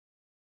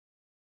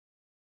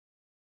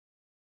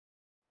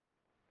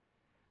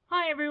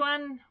Hi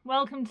everyone,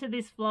 welcome to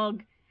this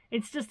vlog.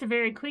 It's just a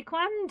very quick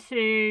one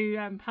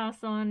to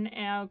pass on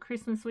our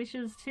Christmas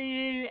wishes to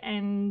you,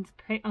 and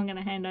I'm going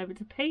to hand over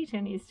to Pete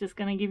and he's just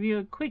going to give you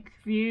a quick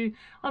view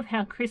of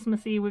how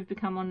Christmassy we've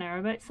become on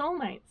Narrowboat Soul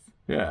Mates.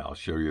 Yeah, I'll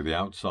show you the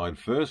outside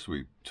first.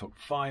 We took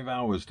 5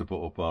 hours to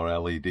put up our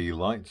LED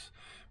lights.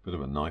 Bit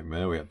of a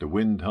nightmare. We had to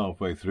wind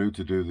halfway through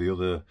to do the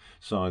other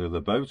side of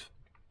the boat,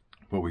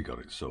 but we got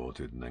it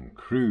sorted and then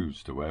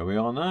cruised to where we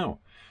are now.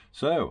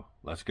 So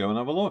let's go and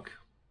have a look.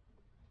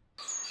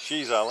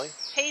 She's Ali.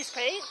 He's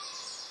Pete.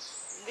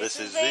 This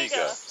is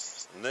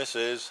Ziga. And this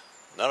is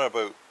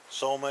Narrowboat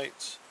Soul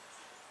Mates.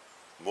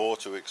 More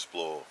to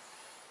explore.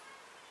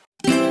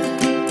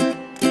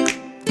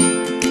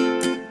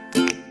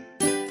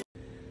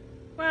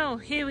 Well,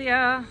 here we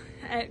are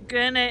at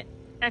Gurnet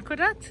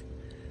Aqueduct,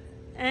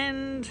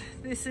 and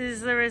this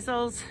is the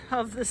result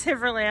of the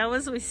several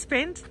hours we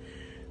spent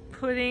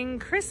putting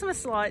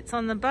Christmas lights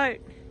on the boat.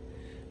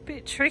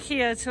 Bit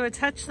trickier to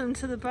attach them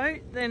to the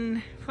boat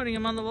than putting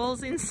them on the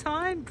walls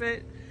inside,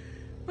 but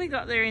we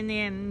got there in the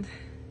end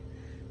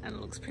and it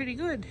looks pretty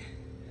good.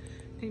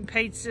 I think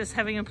Pete's just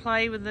having a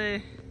play with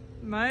the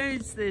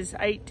modes. There's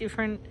 8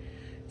 different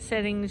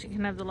settings you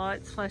can have the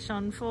lights flash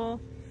on for,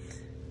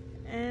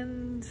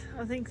 and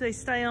I think they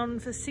stay on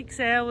for 6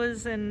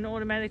 hours and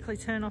automatically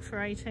turn off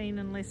for 18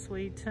 unless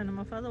we turn them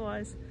off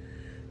otherwise.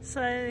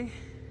 So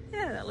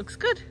yeah, that looks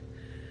good.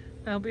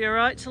 They'll be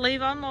alright to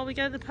leave on while we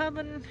go to the pub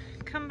and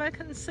come back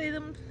and see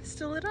them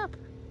still lit up.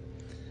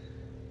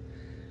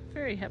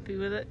 Very happy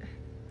with it.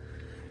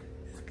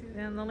 Let's go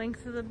down the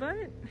length of the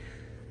boat.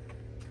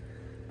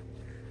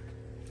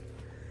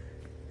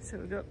 So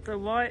we've got the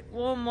white,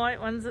 warm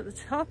white ones at the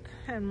top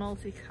and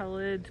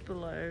multicoloured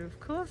below, of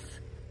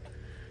course.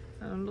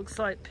 Looks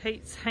like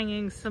Pete's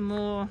hanging some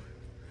more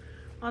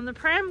on the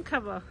pram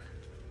cover.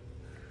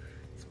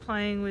 He's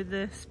playing with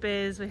the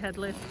spares we had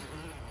left.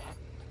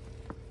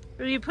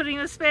 Are you putting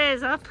the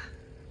spares up?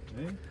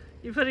 Yeah.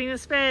 You're putting the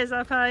spares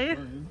up, are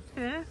you?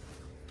 Yeah.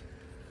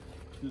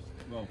 Just,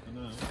 well, for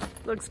now.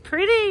 Looks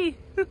pretty.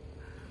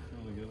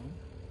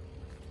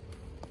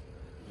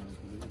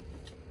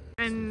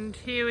 And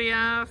here we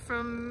are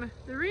from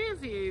the rear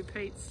view.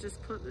 Pete's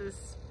just put the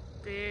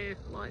spare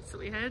lights that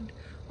we had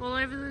all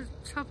over the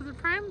top of the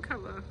pram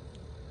cover.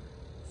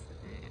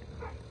 So,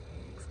 yeah.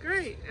 Looks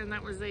great. And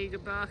that was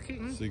Ziga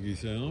barking. Ziggy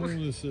said, I want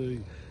to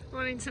see.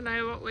 Wanting to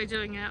know what we're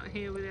doing out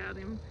here without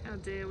him. How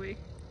dare we?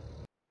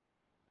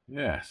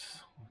 Yes,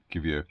 I'll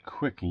give you a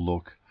quick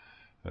look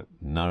at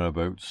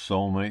Narrowboat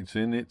Soul Mates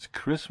in its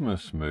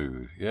Christmas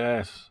mood.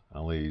 Yes,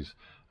 Ali's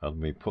had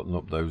me putting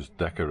up those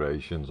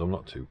decorations. I'm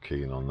not too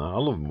keen on that. I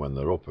love them when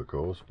they're up, of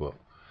course, but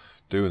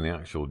doing the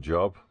actual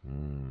job,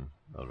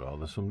 I'd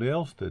rather somebody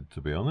else did,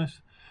 to be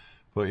honest.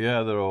 But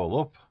yeah, they're all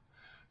up.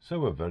 So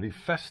we're very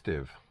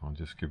festive. I'll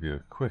just give you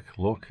a quick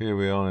look. Here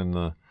we are in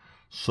the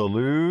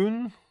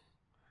saloon.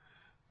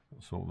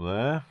 That's up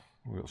there.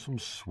 We've got some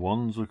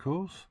swans, of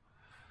course.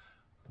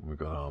 And we've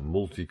got our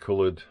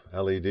multicoloured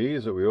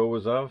LEDs that we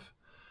always have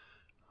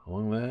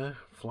along there,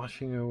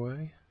 flashing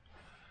away.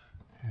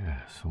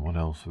 Yes, and what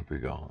else have we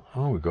got?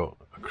 Oh, we've got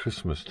a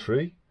Christmas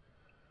tree.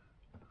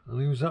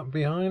 And who's that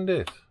behind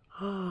it?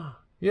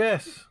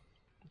 Yes,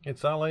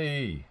 it's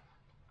Ali.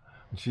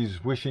 And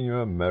she's wishing you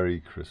a Merry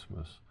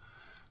Christmas.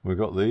 We've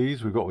got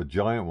these. We've got a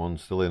giant one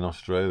still in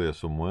Australia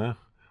somewhere.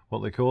 What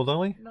are they called,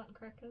 Ali?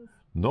 Nutcrackers.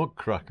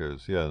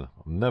 Nutcrackers, yeah.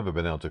 I've never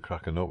been able to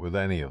crack a nut with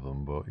any of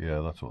them, but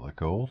yeah, that's what they're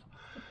called.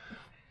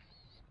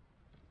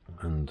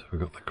 And we've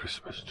got the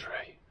Christmas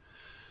tree.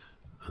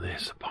 And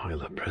there's a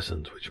pile of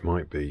presents, which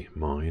might be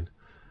mine,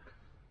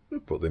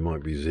 but they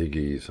might be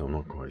Ziggy's, I'm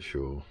not quite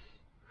sure.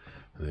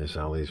 And there's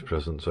Ali's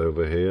presents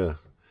over here.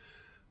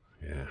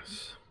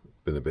 Yes,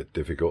 been a bit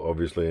difficult,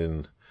 obviously,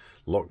 in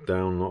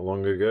lockdown not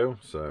long ago,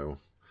 so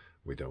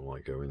we don't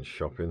like going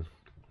shopping.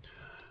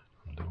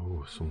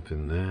 Oh,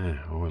 something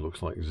there. Oh, it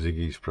looks like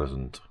Ziggy's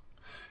present.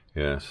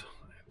 Yes,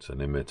 it's an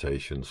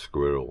imitation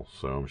squirrel,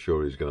 so I'm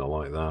sure he's going to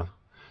like that.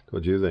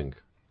 What do you think?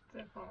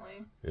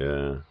 Definitely.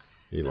 Yeah,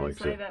 he Don't likes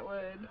say it. that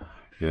word.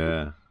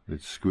 Yeah,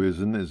 it's squiz,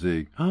 isn't it,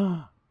 Zig?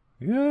 Ah,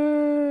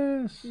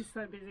 yes! He's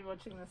so busy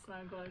watching the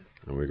snow globe.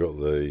 And we've got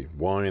the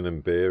wine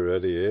and beer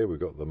ready here. We've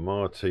got the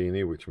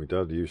martini, which my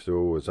dad used to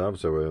always have,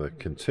 so we're going to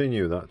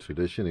continue that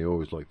tradition. He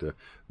always liked a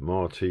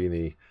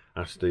martini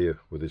Astia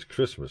with his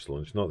Christmas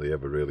lunch. Not that he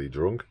ever really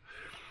drunk.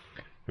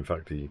 In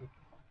fact, he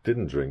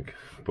didn't drink,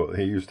 but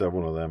he used to have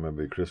one of them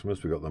every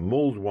Christmas. We've got the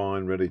mulled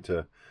wine ready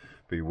to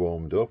be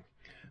warmed up.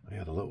 We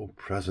had a little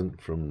present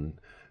from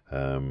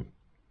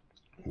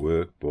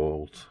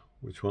Workbolt.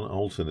 Which one?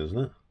 Alton, isn't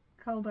it?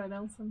 Colbolt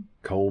Elton.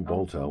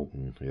 Colbolt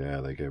Elton.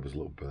 Yeah, they gave us a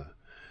little bit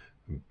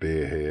of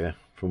beer here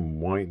from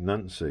White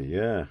Nancy.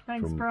 Yeah.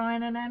 Thanks, from,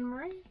 Brian and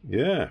Anne-Marie.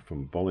 Yeah,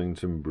 from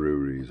Bollington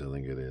Breweries, I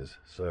think it is.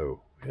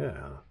 So,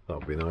 yeah,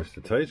 that'll be nice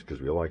to taste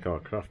because we like our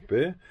craft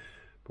beer,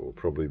 but we'll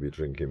probably be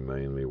drinking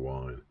mainly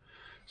wine.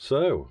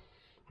 So,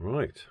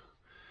 right.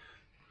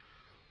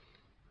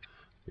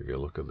 Give you a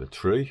look at the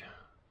tree.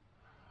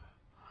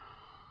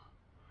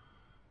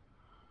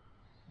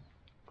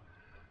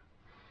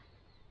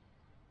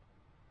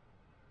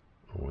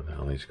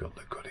 Ellie's got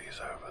the goodies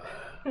over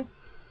there.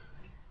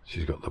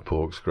 She's got the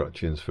pork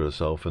scratchings for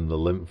herself and the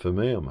limp for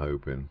me, I'm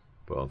hoping.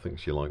 But I think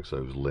she likes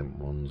those limp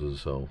ones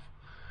herself.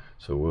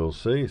 So we'll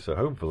see. So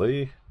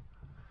hopefully...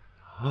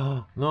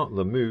 Oh, not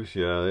the moose.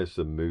 Yeah, it's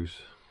the moose.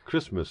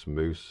 Christmas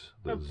moose.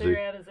 Out of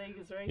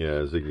Ziggy's reach.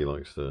 Yeah, Ziggy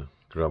likes to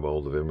grab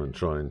hold of him and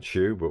try and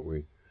chew, but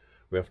we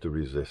have to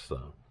resist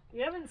that.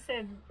 You haven't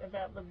said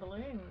about the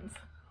balloons.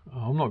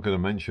 Oh, I'm not going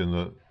to mention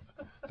that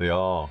the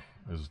R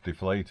is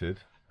deflated.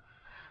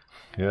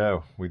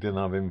 Yeah, we didn't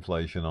have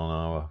inflation on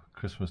our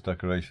Christmas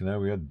decoration there.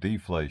 We had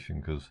deflation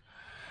because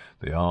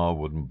the R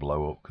wouldn't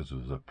blow up because there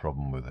was a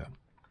problem with it.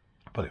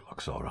 But it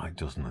looks all right,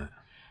 doesn't it?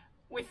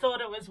 We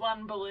thought it was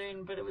one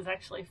balloon, but it was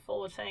actually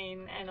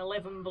 14 and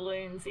 11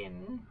 balloons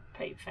in.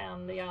 Pete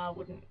found the R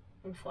wouldn't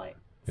inflate.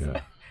 Yeah.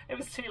 So it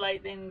was too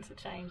late then to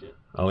change it.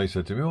 Ali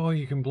said to me, oh,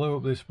 you can blow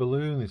up this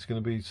balloon. It's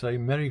going to be, say,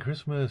 Merry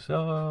Christmas.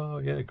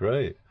 Oh, yeah,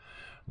 great.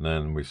 And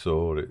then we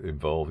saw it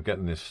involved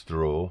getting this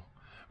straw,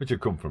 which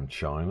had come from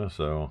China,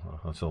 so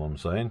that's all I'm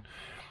saying.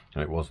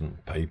 And it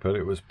wasn't paper,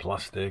 it was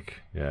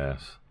plastic,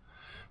 yes.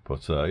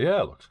 But,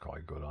 yeah, it looks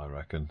quite good, I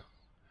reckon.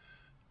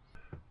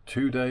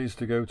 2 days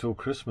to go till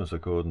Christmas,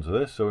 according to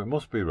this, so it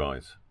must be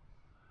right.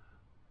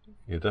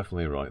 You're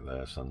definitely right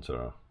there,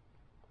 Santa.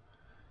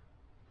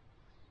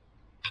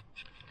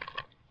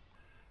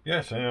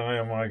 Yes, I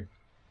have my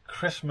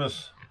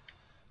Christmas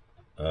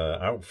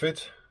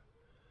outfit.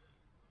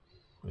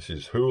 This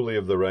is Hooley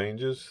of the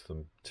Rangers,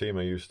 the team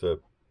I used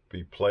to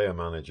be player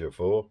manager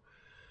for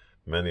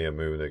many a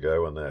moon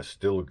ago, and they're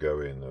still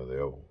going. They're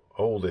the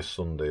oldest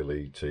Sunday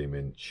League team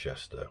in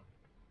Chester,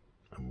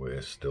 and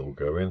we're still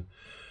going.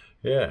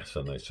 Yes,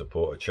 and they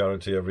support a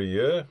charity every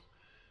year,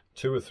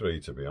 2 or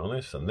 3 to be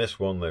honest, and this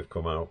one they've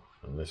come out,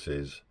 and this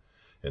is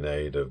in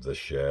aid of the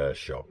Share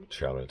Shop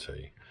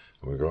charity.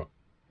 And we've got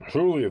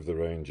Hooley of the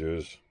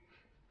Rangers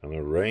and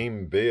a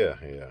Rain beer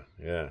here,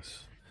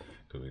 yes,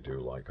 because we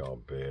do like our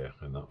beer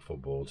in that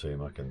football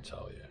team, I can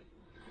tell you.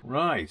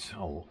 Right,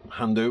 I'll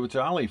hand over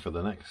to Ali for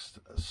the next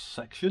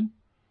section.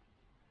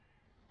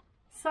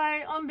 So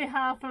on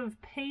behalf of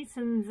Pete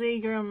and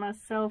Ziga and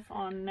myself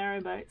on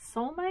Narrowboat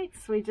Soul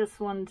Mates, we just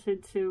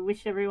wanted to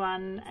wish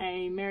everyone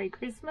a Merry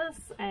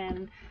Christmas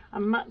and a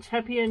much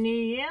happier New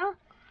Year.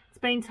 It's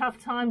been tough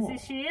times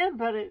this year,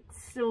 but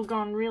it's still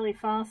gone really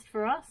fast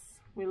for us.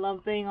 We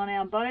love being on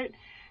our boat,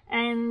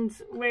 and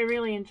we're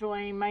really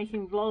enjoying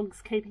making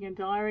vlogs, keeping a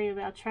diary of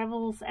our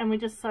travels, and we're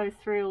just so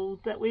thrilled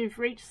that we've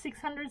reached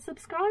 600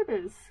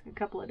 subscribers a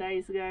couple of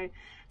days ago.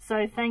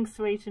 So thanks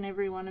to each and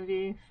every one of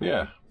you.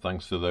 Yeah,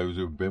 thanks to those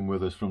who've been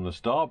with us from the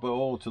start, but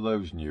all to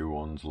those new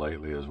ones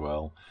lately as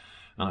well.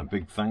 And a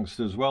big thanks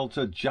as well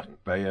to Jack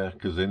Bayer,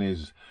 because in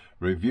his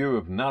review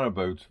of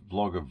Narrowboat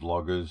Vlog of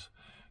Vloggers,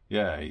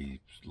 yeah,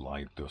 he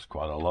liked us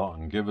quite a lot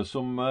and gave us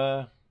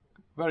some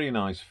very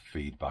nice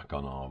feedback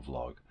on our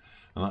vlog.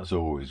 And that's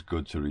always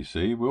good to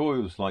receive. We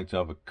always like to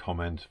have a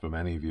comment from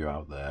any of you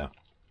out there,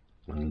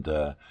 and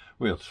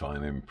we'll try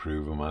and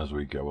improve them as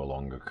we go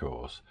along, of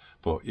course.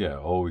 But yeah,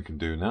 all we can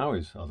do now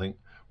is, I think,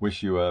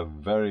 wish you a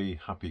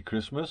very happy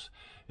Christmas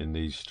in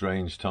these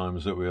strange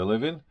times that we are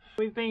living.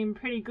 We've been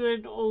pretty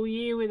good all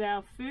year with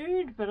our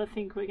food, but I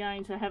think we're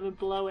going to have a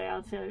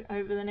blowout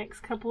over the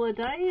next couple of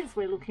days.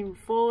 We're looking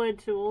forward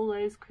to all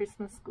those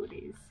Christmas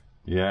goodies.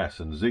 Yes,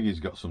 and Ziggy's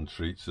got some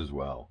treats as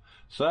well.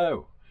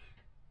 So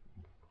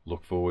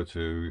look forward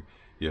to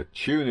you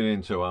tuning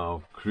into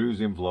our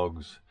cruising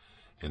vlogs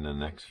in the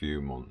next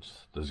few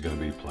months. There's going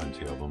to be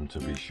plenty of them, to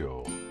be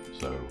sure,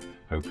 so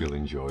hope you'll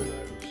enjoy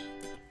those.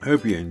 I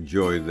hope you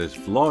enjoyed this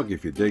vlog.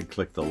 If you did,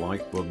 click the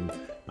like button,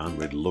 and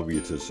we'd love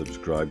you to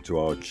subscribe to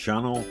our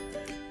channel.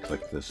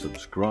 Click the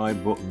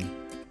subscribe button.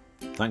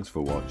 Thanks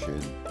for watching.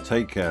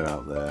 Take care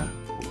out there.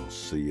 We'll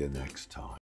see you next time.